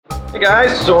Hey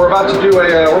guys, so we're about to do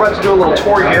a little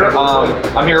tour here.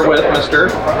 I'm here with Mr.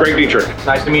 Greg Beecher.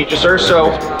 Nice to meet you, sir. So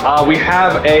we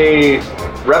have a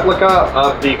replica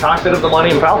of the cockpit of the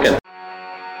Millenium Falcon.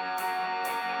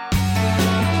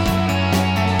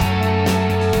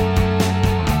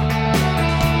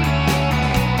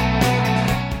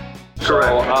 So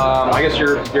I guess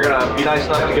you're gonna be nice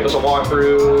enough to give us a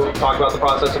walkthrough, talk about the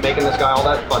process of making this guy, all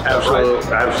that fun stuff, right?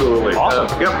 Absolutely.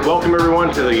 Awesome. Yep. Welcome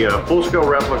everyone to the full-scale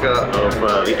replica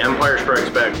of the Empire Strikes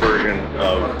Back version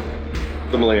of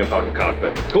the Millenium Falcon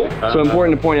cockpit. Cool. So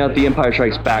important to point out the Empire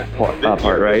Strikes Back part,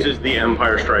 right? This is the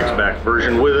Empire Strikes Back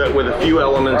version with a few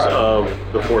elements of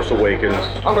The Force Awakens.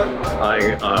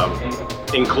 Okay.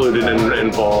 Included and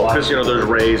involved, because there's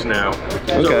Rays now,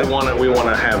 so Okay. we want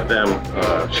to have them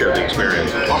share the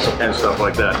experience and stuff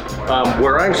like that.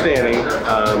 Where I'm standing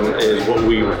is what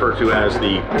we refer to as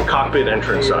the cockpit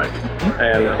entrance side,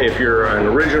 and if you're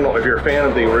a fan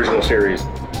of the original series,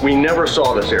 we never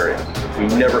saw this area. We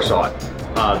never saw it.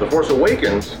 The Force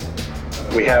Awakens,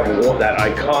 we have that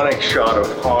iconic shot of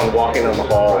Han walking down the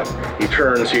hall. He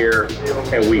turns here,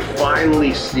 and we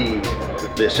finally see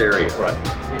this area. Right.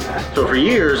 So for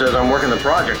years, as I'm working the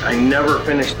project, I never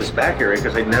finished this back area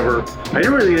because I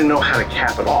really didn't know how to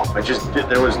cap it off.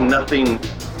 There was nothing.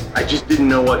 I just didn't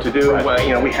know what to do.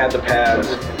 Well, we had the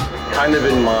pads kind of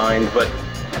in mind, but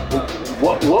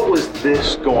what was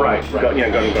this going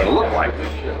to look like?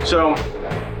 So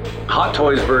Hot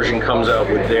Toys version comes out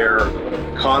with their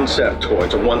concept toy.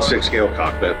 It's a 1/6 scale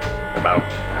cockpit, about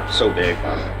so big.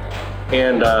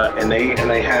 And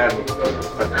they had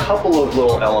a couple of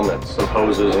little elements, some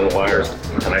hoses and wires,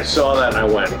 and I saw that and I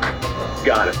went,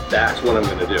 got it, that's what I'm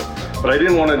going to do. But I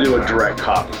didn't want to do a direct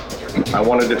copy. I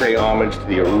wanted to pay homage to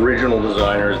the original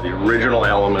designers, the original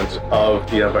elements of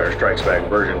the Empire Strikes Back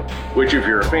version, which if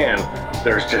you're a fan,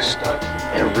 there's just stuff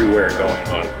everywhere going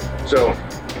on. So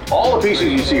all the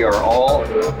pieces you see are all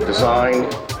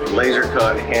designed, laser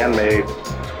cut, handmade,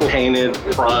 painted,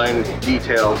 primed,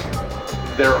 detailed.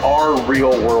 There are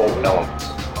real-world elements,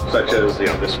 such as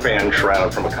this fan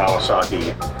shroud from a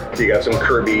Kawasaki. You got some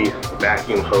Kirby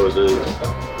vacuum hoses.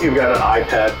 You've got an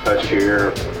iPad touch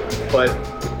here, but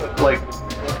like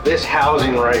this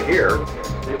housing right here,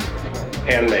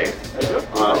 handmade.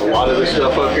 A lot of this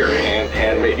stuff up here,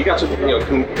 handmade. You got some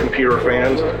computer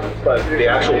fans, but the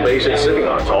actual base it's sitting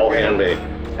on, it's all handmade.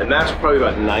 And that's probably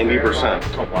about 90%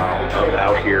 of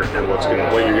out here and what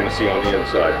you're going to see on the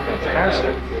inside.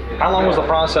 Fantastic. How long was the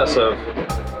process of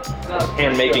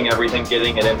hand making everything,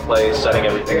 getting it in place, setting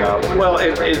everything up? Well,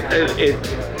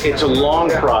 it's a long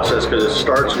process because it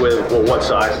starts with, well, what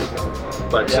size is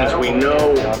it? But since we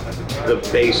know the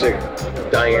basic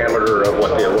diameter of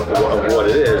what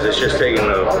it is, it's just taking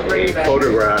a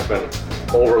photograph and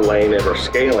overlaying it or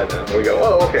scaling it. And we go,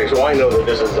 oh, okay, so I know that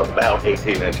this is about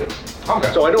 18 inches.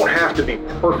 Okay. So I don't have to be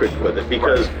perfect with it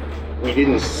because we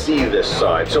didn't see this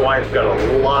side. So I've got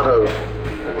a lot of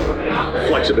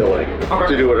flexibility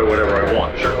to do it whatever I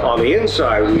want. Sure. On the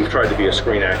inside, we've tried to be as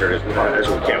screen accurate as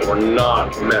we can. We're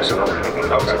not messing around.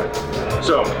 Okay.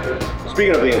 So,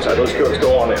 speaking of the inside, let's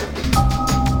go on in.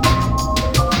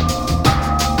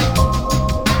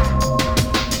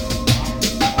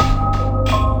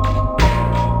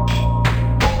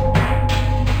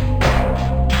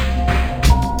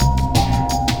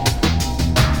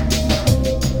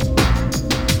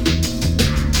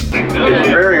 It's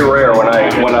very rare when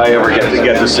I ever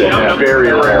get to sit.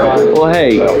 Very rare. Well,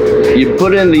 hey, you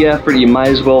put in the effort, you might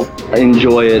as well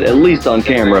enjoy it, at least on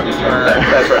camera.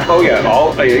 That's right. Oh yeah,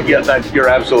 you're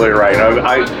absolutely right.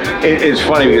 It's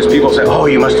funny because people say, "Oh,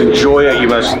 you must enjoy it. You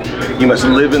must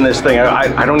live in this thing."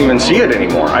 I don't even see it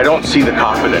anymore. I don't see the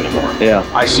cockpit anymore. Yeah.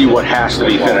 I see what has to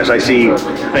be finished. I see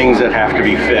things that have to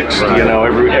be fixed.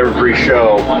 Every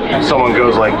show, someone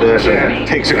goes like this and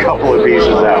takes a couple of pieces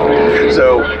out.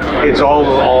 So it's all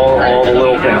the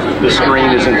little things. The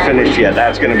screen isn't finished yet.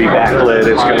 That's going to be backlit.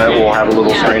 We'll have a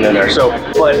little screen in there. So,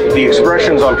 but the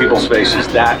expressions on people's faces,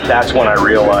 that's when I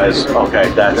realize, okay,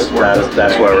 that's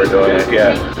why we're doing it.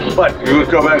 Yeah. But to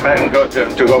go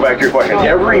back to your question,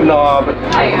 every knob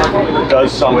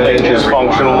does something, is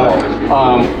functional.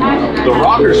 The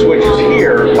rocker switches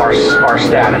here are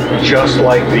static, just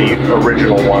like the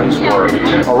original ones were.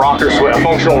 A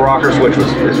functional rocker switch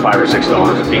is $5 or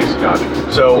 $6 a piece.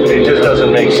 So it just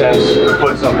doesn't make sense to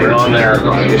put something on there,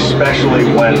 especially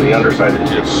when the underside is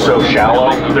just so shallow.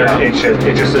 It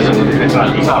just isn't. It's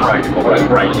not practical.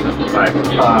 Right.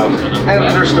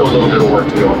 And there's still a little bit of work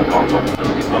to do on the console.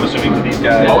 I'm assuming for these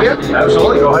guys. Oh yeah,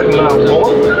 absolutely. Go ahead and pull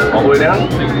them all the way down.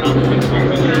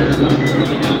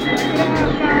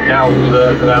 Now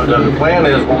the plan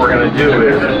is what we're going to do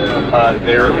is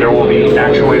there will be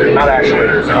actuators, not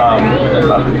actuators,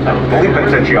 only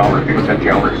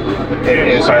potentiometers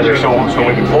inside there. So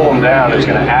when you pull them down, it's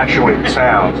going to actuate the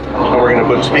sound. And we're going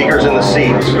to put speakers in the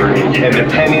seats, and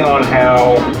depending on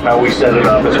how we set it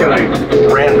up, it's going to be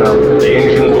random. The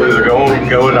engines will either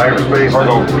go in hyperspace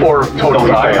or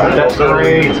totally fail. That's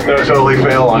great. They'll totally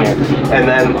fail on you. And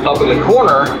then up in the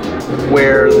corner,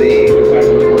 where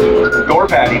the door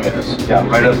padding is,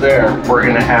 right up there, we're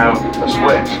going to have a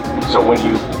switch. So when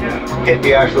you hit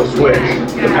the actual switch,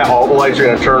 all the lights are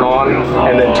going to turn on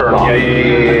and then turn off.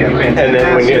 Yeah. And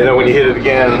then when you hit it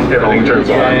again, everything turns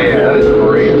on. Yeah, that is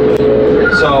great.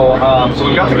 So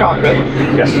we've got the cockpit.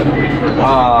 Yes.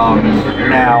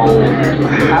 Now,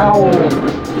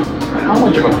 how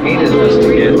much of a pain is this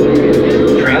to get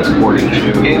transported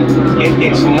to?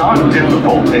 It's not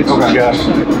difficult. It's just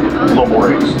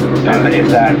laborious, if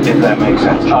that makes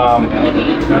sense.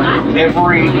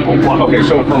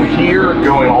 So from here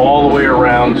going all the way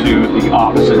around to the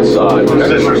opposite side, the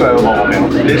sister side of the level panel,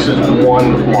 this is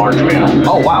one large panel.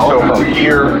 Oh wow! So from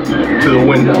here to the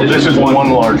window, this is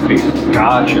one large piece.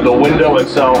 Gotcha. The window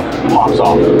itself pops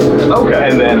off. Okay.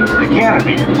 And then the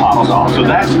canopy pops off. So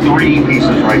that's 3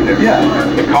 pieces right there. Yeah.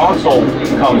 The console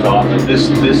comes off. This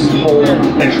whole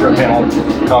instrument panel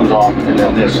comes off, and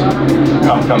then this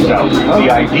comes out. The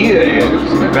idea is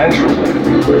eventually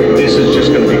this is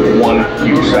just going to be one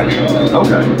huge section.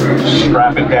 Okay.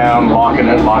 Strap it down, lock it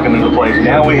into place.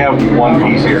 Now we have one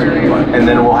piece here, and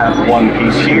then we'll have one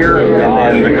piece here, and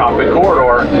then the cockpit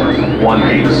corridor, one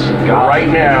piece. Right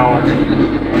now,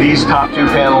 these top 2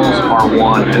 panels are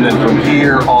one, and then from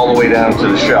here all the way down to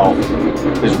the shelf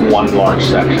is one large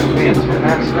section.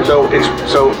 So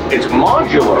it's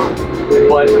modular,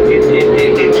 but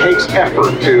it takes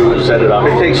effort to set it up.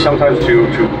 It takes sometimes two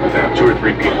or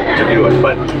three people to do it.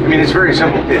 But I mean, it's very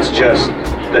simple. It's just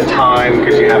the time,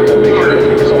 because you have to make sure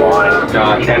it's aligned.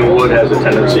 And wood has a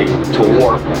tendency to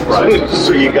warp, right?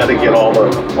 So you got to get all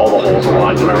the holes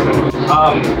aligned and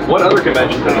everything. What other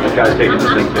conventions have you guys taken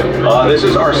this thing to? This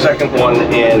is our second one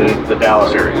in the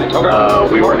Dallas area.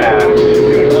 Okay. We were at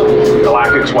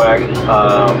Galactic Swag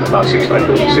about 6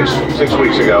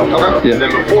 weeks ago. Okay. Yeah. And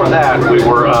then before that, we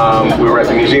were at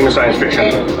the Museum of Science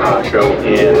Fiction show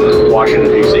in Washington,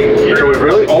 D.C. So we've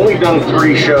really only done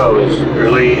 3 shows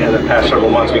really in the past several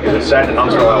months, because it's set in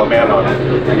Huntsville, Alabama,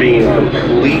 being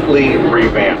completely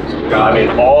revamped. I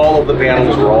mean, all of the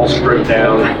panels were all stripped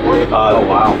down. Oh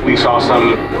wow! We saw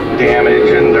some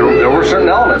damage, and there were certain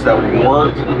elements that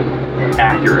weren't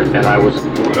accurate, and I was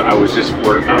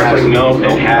like, no,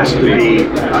 it has to be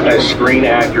as screen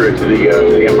accurate to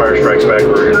the Empire Strikes Back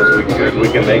version as we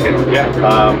can make it.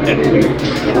 Yeah. And we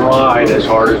tried as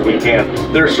hard as we can.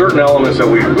 There are certain elements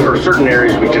or certain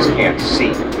areas we just can't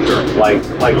see. Like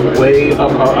way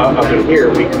up in here,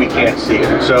 we can't see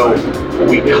it. So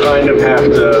we kind of have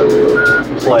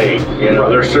to play.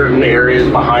 There's certain areas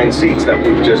behind seats that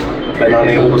we've just been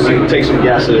unable to see. Take some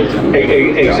guesses.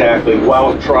 Exactly.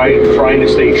 While trying to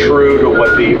stay true to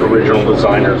what the original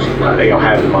designers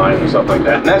had in mind and stuff like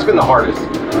that. And that's been the hardest.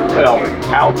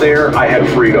 Out there, I had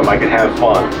freedom. I could have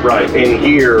fun. Right. In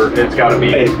here, It's got to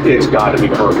be. it's got to be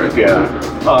perfect. Yeah.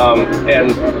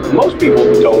 And most people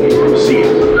don't see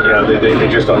it. They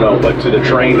just don't know. But to the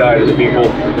trained eye, to the people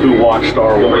who watch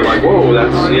Star Wars, Like, whoa,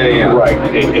 that's yeah.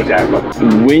 right. Exactly.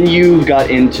 When you got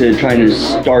into trying to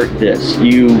start this,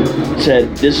 you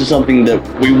said this is something that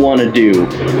we want to do.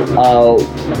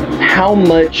 How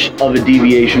much of a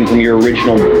deviation from your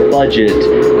original budget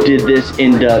did this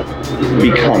end up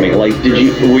becoming? Like,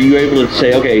 were you able to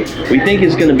say, okay, we think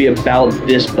it's going to be about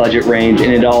this budget range,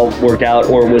 and it all worked out,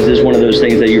 or was this one of those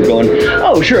things that you're going,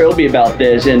 oh, sure, it'll be about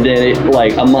this, and then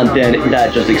like a month in,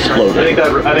 that just exploded?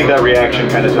 I think that reaction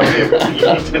kind of tells you.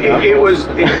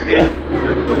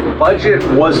 Budget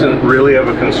wasn't really of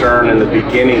a concern in the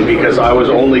beginning, because I was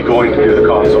only going to do the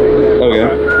console.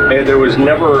 Okay. And there was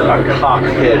never a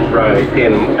cockpit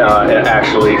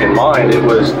actually in mind. It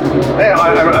was, hey,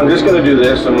 I'm just going to do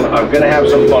this, and I'm going to have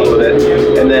some fun with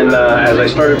it. And then as I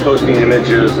started posting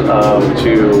images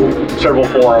to several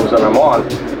forums that I'm on,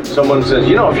 someone says, if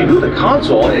you do the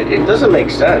console, it doesn't make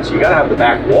sense. You got to have the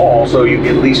back wall so you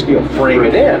can at least frame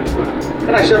it in.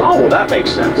 And I said, oh, well, that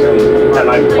makes sense. And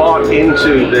I bought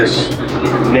into this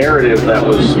narrative that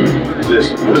was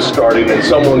this was starting, and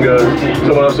someone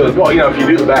else goes, well, if you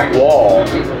do the back wall,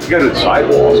 you got to do the side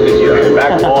walls because the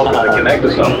back wall's got to connect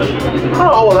to something.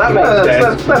 Oh, well, that makes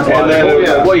sense. That's and then it was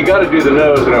like, well, you got to do the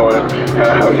nose, and I went,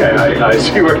 okay, I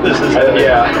see where this is headed.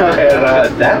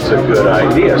 And that's a good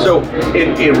idea. So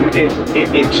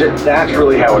that's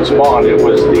really how it spawned. It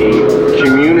was the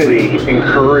community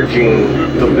encouraging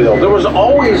the build. There was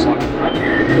always,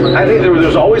 I think there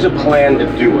was always a plan to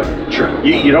do it. Sure.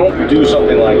 You don't do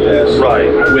something like this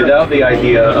without the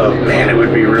idea of, man, it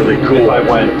would be really cool. If I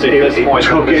went to this point,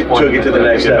 took it to the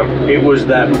next step. It was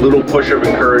that little push of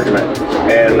encouragement,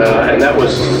 and that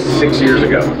was 6 years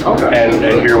ago. Okay. And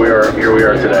here we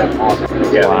are today.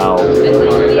 Awesome. Yeah. Wow.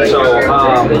 So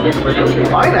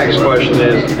my next question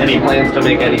is, any plans to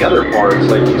make any other parts?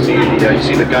 Like you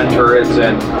see the gun turrets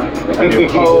and a new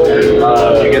Hope.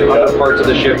 You get other parts of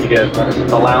the ship. You get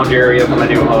the lounge area from a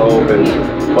new Hope, and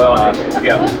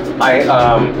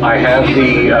I have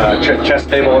the chess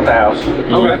table at the house.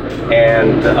 Okay.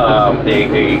 And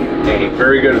a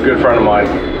very good friend of mine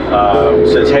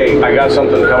says, hey, I got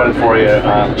something coming for you.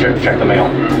 Check the mail.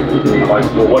 I'm like,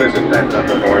 well, what is it then?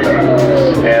 Don't worry about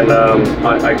it. And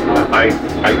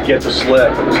I get the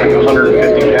slip. It's like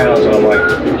 150 pounds, and I'm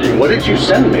like, what did you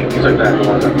send me? He's like,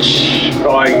 so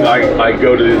I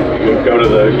go to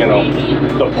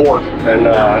the the port and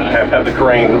have the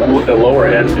crane lower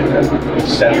it and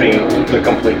send me the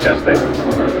complete chest table.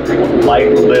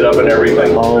 Light lit up and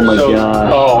everything. Oh my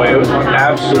god. Oh, it was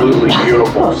absolutely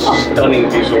beautiful, stunning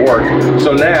piece of work.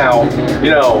 So now,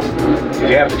 if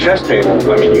you have the chest table,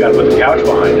 I mean, you got to put the couch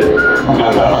behind it.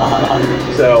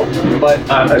 But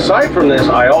aside from this,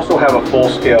 I also have a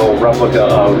full-scale replica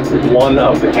of one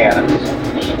of the cannons.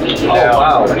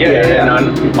 Wow. Yeah.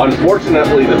 And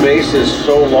unfortunately, the base is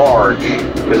so large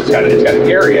because it's got to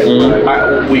carry it.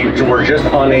 We were just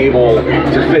unable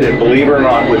to fit it. Believe it or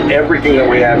not, with everything that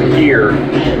we have here,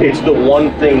 it's the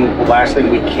last thing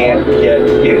we can't get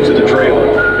into the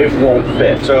trailer. It won't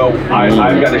fit. So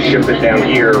I've got to ship it down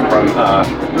here from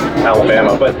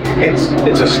Alabama. But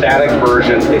it's a static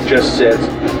version. It just sits.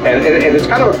 And it's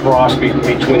kind of a cross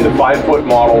between the 5-foot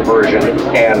model version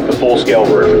and the full-scale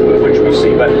version, which we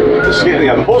see. But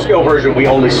the full-scale version, we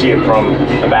only see it from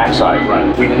the backside.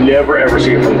 Right. We never ever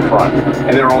see it from the front.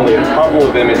 And there are only a couple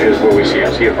of images where we see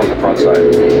it from the front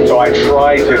side. So I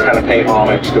try to kind of pay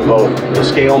homage to both the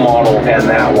scale model and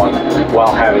that one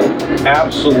while having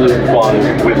absolute fun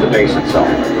with the base itself.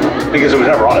 Because it was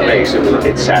never on a base,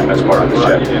 it sat as part of the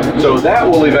ship. So that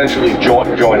will eventually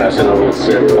join us, and it will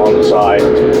sit on the side.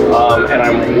 And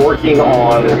I'm working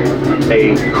on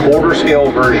a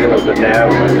quarter-scale version of the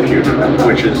nav computer,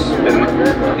 which is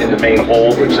in the main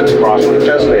hold, which sits across from the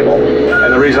chest table.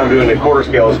 And the reason I'm doing the quarter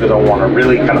scale is because I want to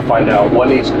really kind of find out what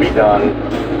needs to be done,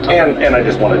 and I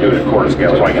just want to do it at quarter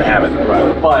scale so I can have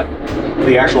it. But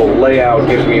the actual layout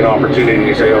gives me an opportunity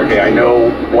to say, okay, I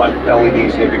know what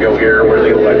LEDs need to go here, where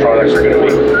the electronics are going to be.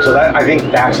 So I think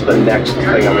that's the next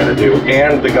thing I'm going to do,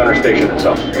 and the gunner station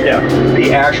itself. Yeah,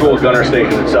 the actual gunner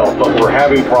station itself. But we're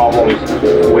having problems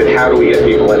with how do we get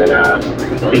people in and out,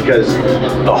 because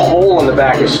the hole in the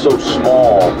back is so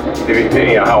small.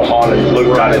 How Han and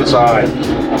Luke got inside,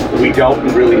 we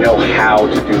don't really know how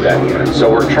to do that yet.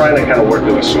 So we're trying to kind of work.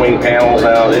 Do we swing panels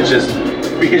out? It's just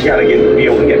because you got to be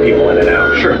able to get people in and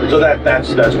out. Sure. So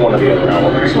that's one of the other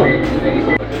elements.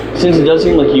 Since it does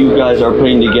seem like you guys are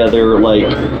putting together like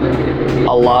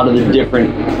a lot of the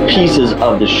different pieces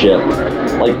of the ship,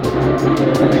 like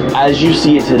as you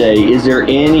see it today, is there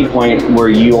any point where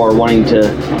you are wanting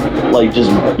to like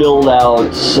just build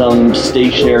out some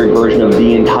stationary version of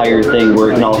the entire thing where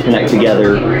it can all connect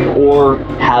together, or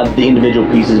have the individual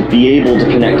pieces be able to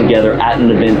connect together at an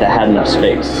event that had enough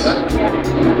space?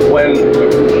 When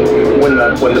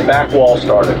the back wall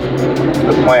started,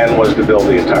 the plan was to build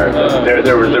the entire thing.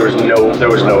 There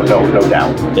was no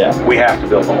doubt. Yeah. We have to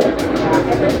build the whole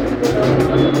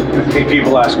thing.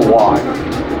 People ask why.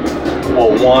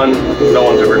 Well, one, no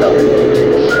one's ever done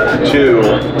it. Two,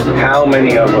 how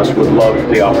many of us would love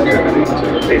the opportunity?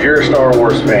 If you're a Star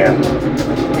Wars fan,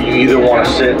 you either want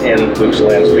to sit in Luke's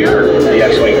land speeder, the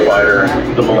X-Wing fighter,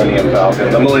 the Millenium Falcon.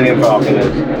 The Millenium Falcon is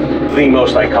the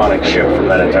most iconic ship from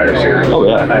that entire series. Oh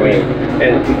yeah. I mean,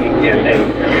 and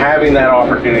having that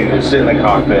opportunity to sit in the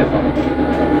cockpit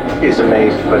is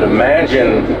amazing. But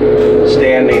imagine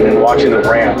standing and watching the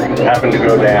ramp happen to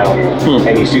go down,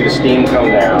 and you see the steam come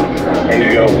down, and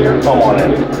you go, come on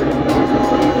in.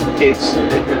 That's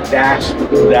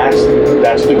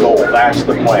the goal. That's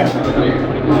the plan.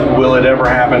 Will it ever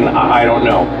happen? I don't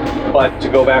know. But to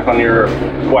go back on your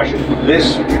question,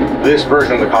 this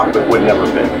version of the cockpit would never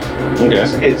fit.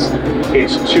 Okay.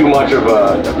 It's too much of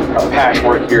a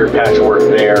patchwork here, patchwork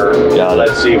there.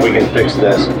 Let's see if we can fix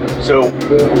this. So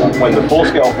when the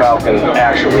full-scale Falcon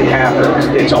actually happens,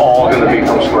 it's all going to be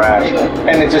from scratch,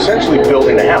 and it's essentially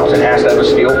building a house. It has to have a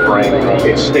steel frame.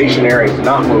 It's stationary. It's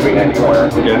not moving anywhere.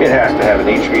 Okay. It has to have an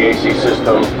HVAC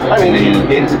system. I mean,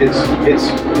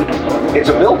 it's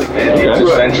a building. It's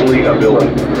essentially a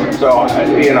building. So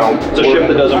it's a ship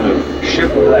that doesn't move. Ship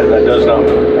that does not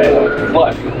move,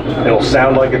 but it'll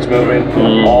sound like it's moving.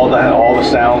 All the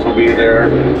sounds will be there.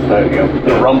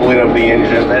 The rumbling of the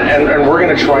engine, and we're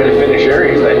going to try to finish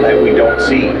areas that we don't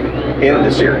see in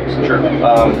the series. Sure.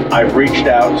 I've reached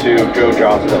out to Joe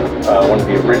Johnston, one of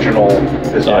the original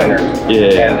designers,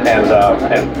 and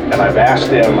I've asked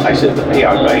him. I said,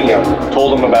 I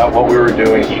told him about what we were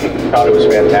doing. He thought it was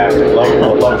fantastic.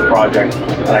 Loved the project,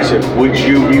 and I said, would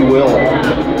you be willing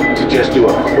to just do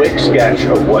a quick sketch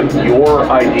of what your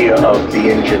idea of the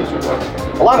engines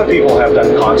were? A lot of people have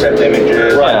done concept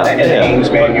images, and Ames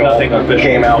manual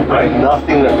came out,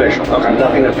 nothing official.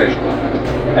 Nothing official.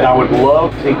 And I would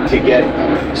love to get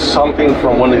something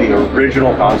from one of the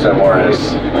original concept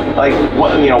artists, like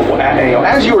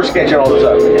as you were sketching all this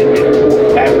up.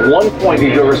 At one point,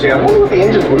 did you ever say, "I wonder what the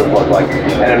engines would have looked like?"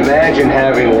 And imagine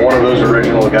having one of those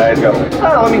original guys go,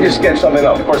 "Oh, let me just sketch something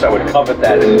up." Of course, I would covet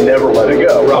that and never let it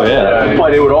go.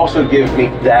 But it would also give me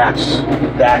that's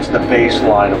the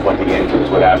baseline of what the engines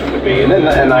would have to be, and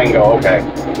then I can go, okay,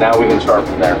 now we can start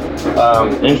from there.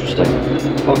 Interesting.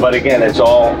 But again, it's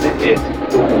all.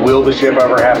 Will the ship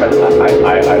ever happen?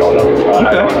 I don't know.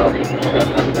 I don't know.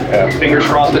 Yeah. Fingers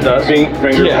crossed it does.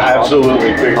 Fingers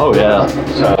absolutely. Oh yeah.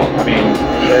 So I mean,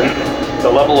 the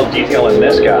level of detail in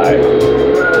this guy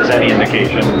is any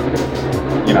indication.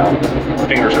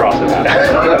 Fingers crossed it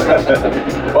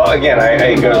happens. Well, again,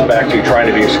 it goes back to trying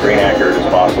to be as screen accurate as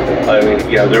possible. I mean,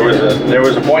 there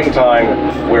was a point in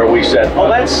time where we said, "Oh,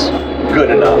 that's good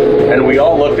enough," and we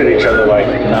all looked at each other like,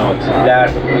 "No,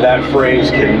 that phrase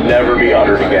can never be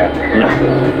uttered again,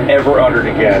 ever uttered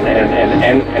again."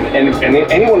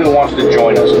 And anyone who wants to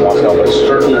join us and wants to help us,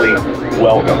 certainly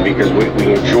welcome, because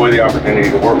we enjoy the opportunity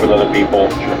to work with other people.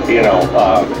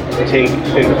 Take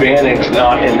advantage,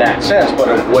 not in that sense, but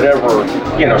of whatever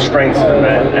strengths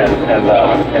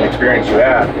and experience you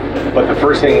have. But the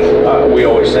first thing we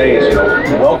always say is,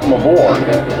 welcome aboard,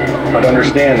 but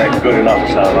understand that good enough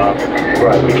is not enough.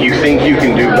 Right. If you think you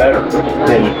can do better,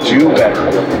 then do better.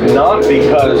 Not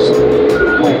because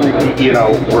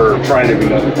we're trying to be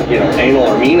anal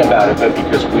or mean about it, but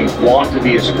because we want to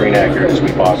be as screen accurate as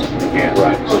we possibly can.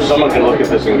 Right. So someone can look at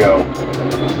this and go,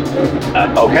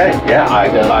 okay, yeah,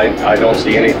 I don't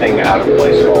see anything out of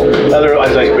place at all.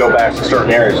 Otherwise, I go back to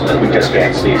certain areas that we just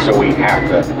can't see, so we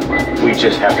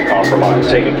just have to compromise.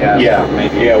 Take a guess. Yeah,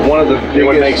 maybe. Yeah, one of the biggest, it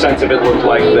would make sense if it looked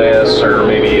like this, or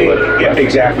maybe it would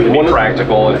exactly. be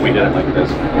practical if we did it like this.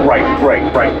 Right.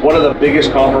 One of the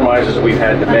biggest compromises we've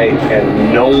had to make,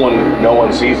 and no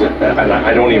one sees it, and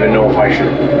I don't even know if I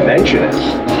should mention it,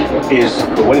 is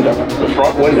the window. The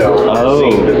front window has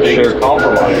seen the biggest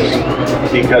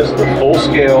compromise, because the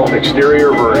full-scale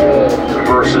exterior version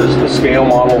versus the scale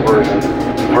model version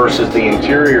versus the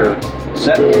interior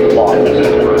set models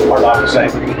are not the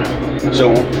same.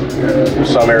 So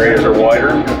some areas are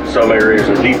wider, some areas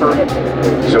are deeper.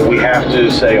 So we have to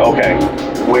say, okay,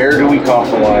 where do we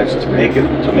compromise to make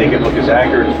it look as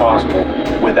accurate as possible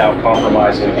without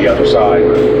compromising the other side,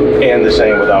 and the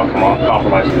same without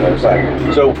compromising the other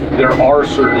side. So there are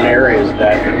certain areas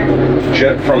that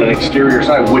just from an exterior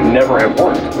side would never have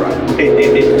worked.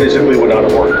 It physically would not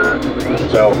have worked.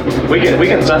 So we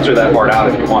can censor that part out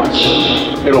if you want.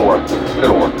 It'll work.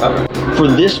 For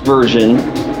this version,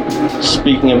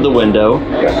 speaking of the window,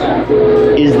 yes.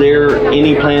 Is there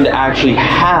any plan to actually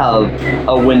have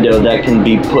a window that can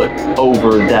be put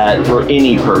over that for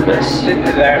any purpose?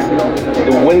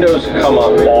 The windows come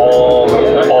up all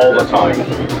the time,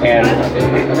 and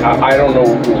I don't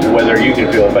know whether you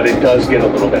can feel it, but it does get a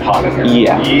little bit hot in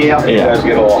here. Yeah. It does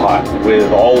get a little hot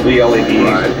with all the LEDs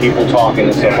and people talking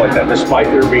and stuff like that. Despite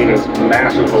there being a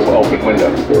massive open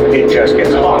window, it just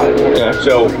gets hot. Okay.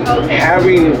 So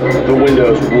having the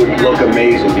windows would look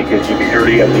amazing, because you can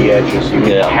dirty up the edges. You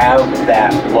can have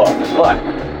that look, but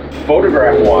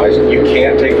photograph-wise, you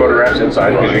can't take photographs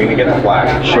inside because you're going to get a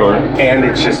flash. Sure. And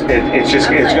it's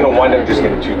going to wind up just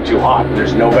getting too hot.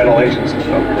 There's no ventilation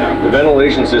system. The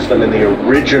ventilation system in the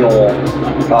original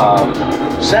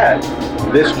set,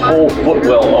 this whole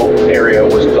footwell area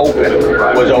was open.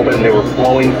 And they were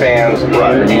blowing fans in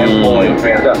and blowing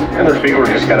fans up, and their feet were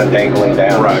just kind of dangling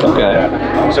down.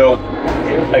 Okay. So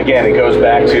again, it goes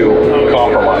back to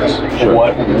compromise. Sure.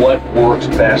 What works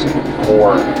best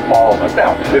for all of us.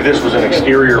 Now, if this was an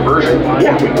exterior version,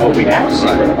 yeah, we'd have to see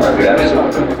it. We'd have to see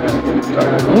it.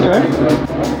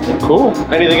 Okay. Cool.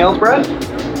 Anything else, Brad?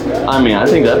 I mean, I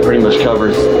think that pretty much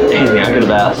covers anything I could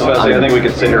have asked. I think we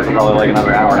could sit here for probably like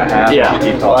another hour and a half. Yeah.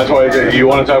 Well, that's why you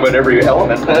want to talk about every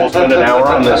element. We'll spend an hour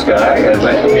on this guy.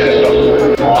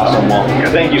 Awesome.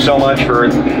 Well, thank you so much for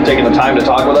taking the time to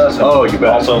talk with us. Oh, you bet.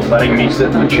 Also letting me sit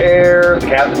in the chair, the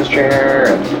captain's chair.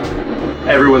 And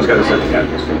Everyone's got to sit in the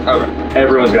captain's chair. okay.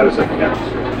 Everyone's got to sit in the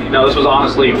captain's chair. No, this was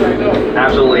honestly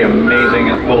absolutely amazing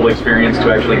and cool experience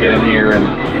to actually get in here and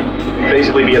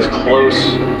basically be as close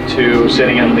to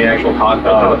sitting in the actual cockpit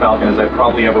of the Falcon as I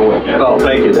probably ever will get. Oh,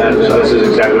 thank you. This is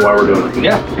exactly why we're doing it.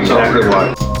 Yeah, Exactly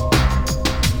why.